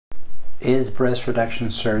Is breast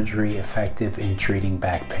reduction surgery effective in treating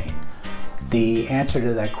back pain? The answer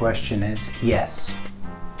to that question is yes.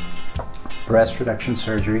 Breast reduction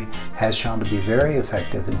surgery has shown to be very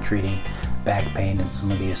effective in treating back pain and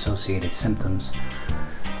some of the associated symptoms.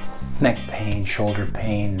 Neck pain, shoulder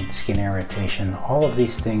pain, skin irritation, all of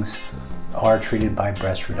these things are treated by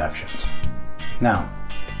breast reductions. Now,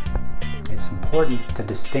 it's important to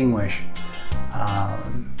distinguish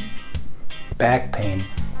back pain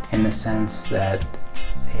in the sense that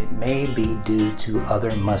it may be due to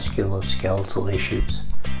other musculoskeletal issues.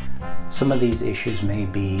 Some of these issues may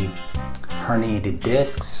be herniated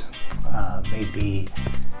discs, may be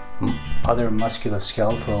other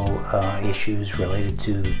musculoskeletal issues related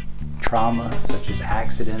to trauma, such as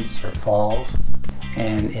accidents or falls.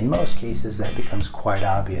 And in most cases, that becomes quite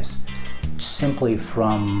obvious simply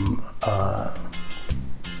from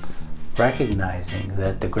recognizing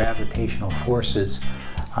that the gravitational forces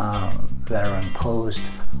that are imposed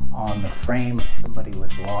on the frame of somebody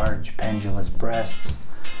with large pendulous breasts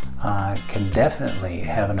can definitely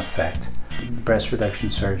have an effect. Breast reduction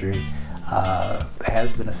surgery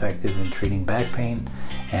has been effective in treating back pain,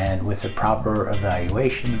 and with the proper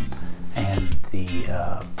evaluation and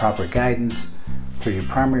the proper guidance through your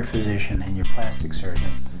primary physician and your plastic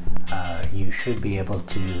surgeon, you should be able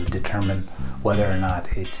to determine whether or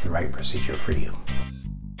not it's the right procedure for you.